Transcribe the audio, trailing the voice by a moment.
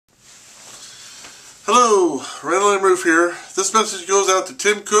Hello, Randall M here. This message goes out to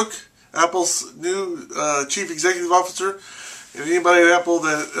Tim Cook, Apple's new Chief Executive Officer, and anybody at Apple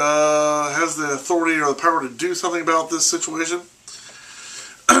that has the authority or the power to do something about this situation.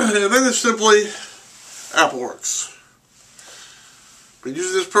 And then it's simply AppleWorks. Been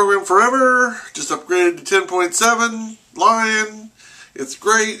using this program forever, just upgraded to 10.7, Lion. It's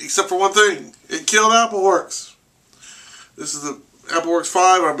great, except for one thing. It killed AppleWorks. This is the AppleWorks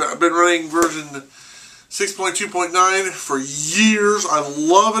 5. I've been running version 6.2.9 for years. I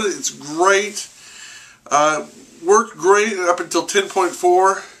love it. It's great. Worked great up until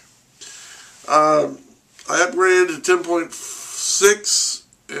 10.4. I upgraded to 10.6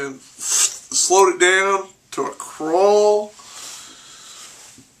 and slowed it down to a crawl.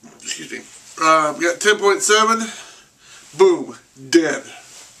 Excuse me. We got 10.7. Boom. Dead.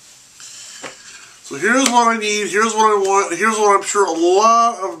 So here's what I need, here's what I want, here's what I'm sure a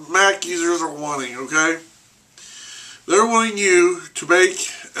lot of Mac users are wanting, okay? They're wanting you to make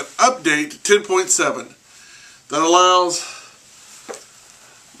an update to 10.7 that allows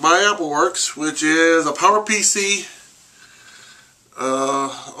my AppleWorks, which is a PowerPC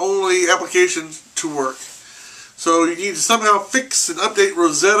only application, to work. So you need to somehow fix and update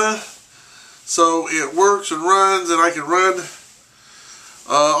Rosetta so it works and runs, and I can run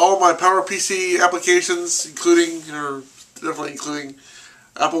all my PowerPC applications, definitely including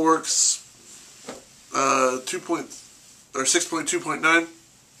AppleWorks 6.2.9.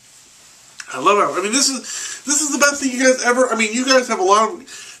 I love it. I mean, this is the best thing you guys ever. I mean, you guys have a lot of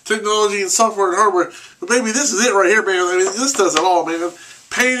technology and software and hardware, but baby, this is it right here, man. I mean, this does it all, man.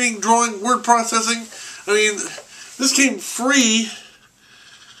 Painting, drawing, word processing. I mean, this came free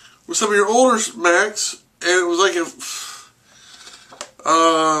with some of your older Macs, and it was like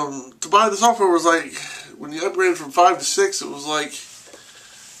to buy the software was like, when you upgraded from 5 to 6, it was like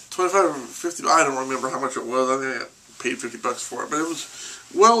 25 or 50. I don't remember how much it was. I think I paid $50 for it, but it was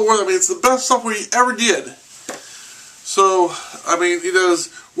well worth it. I mean, it's the best software you ever did. So, I mean, it does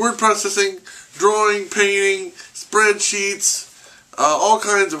word processing, drawing, painting, spreadsheets, all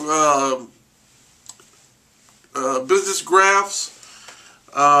kinds of business graphs.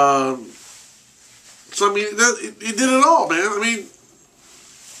 So, I mean, it did it all, man. I mean,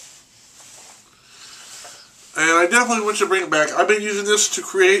 and I definitely want you to bring it back. I've been using this to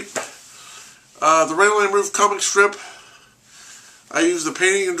create the Randall M comic strip. I use the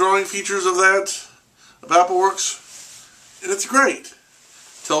painting and drawing features of that, of AppleWorks, and it's great.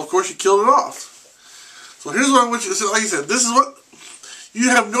 Until, of course, you killed it off. So here's what I want you to see. Like I said, this is what, you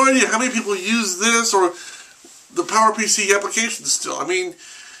have no idea how many people use this or the PowerPC application still. I mean,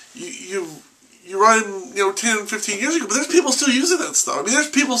 you write them, 10, 15 years ago, but there's people still using that stuff. I mean, there's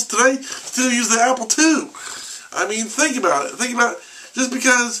people today still use the Apple II. I mean, think about it. Think about it. Just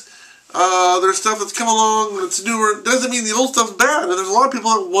because there's stuff that's come along that's newer doesn't mean the old stuff's bad. And there's a lot of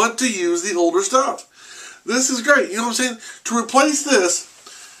people that want to use the older stuff. This is great. You know what I'm saying? To replace this,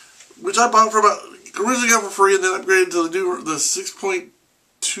 which I bought originally got for free and then upgraded to the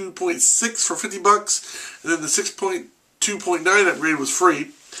 6.2.6 for $50, and then the 6.2.9 upgrade was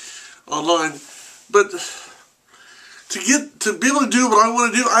free online. But to be able to do what I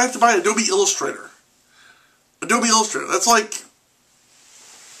want to do, I have to buy Adobe Illustrator. Adobe Illustrator. That's like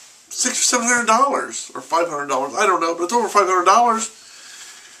 $600 or $700 or $500. I don't know, but it's over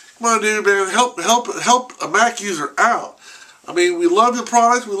 $500. Come on, dude, man, help a Mac user out. I mean, we love the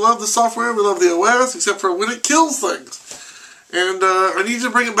product, we love the software, we love the OS, except for when it kills things. And I need you to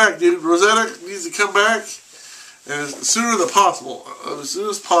bring it back, dude. Rosetta needs to come back, and as sooner than possible. As soon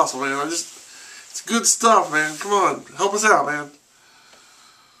as possible, man. It's good stuff, man. Come on, help us out, man.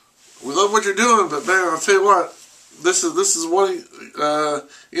 We love what you're doing, but man, I'll tell you what, this is one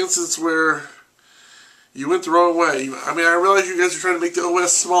instance where you went the wrong way. I mean, I realize you guys are trying to make the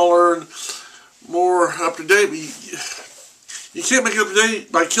OS smaller and more up to date, but you can't make it up to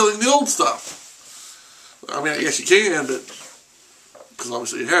date by killing the old stuff. I mean, I guess you can, but because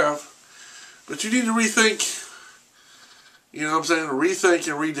obviously you have. But you need to rethink. You know what I'm saying? Rethink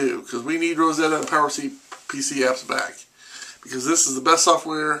and redo, because we need Rosetta and PowerPC Apps back, because this is the best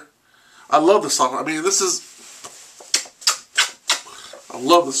software. I love the software. I mean, I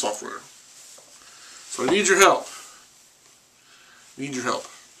love the software. So I need your help. You can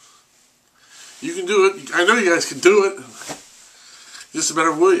do it. I know you guys can do it. Just a matter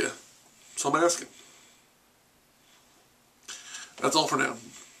of will you. So I'm asking. That's all for now.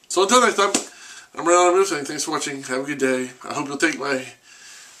 So until next time, I'm Randall M saying thanks for watching. Have a good day. I hope you'll take my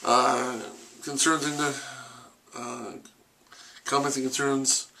concerns into comments and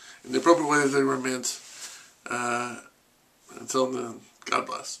concerns in the appropriate way that they were meant. Until then, God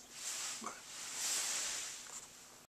bless.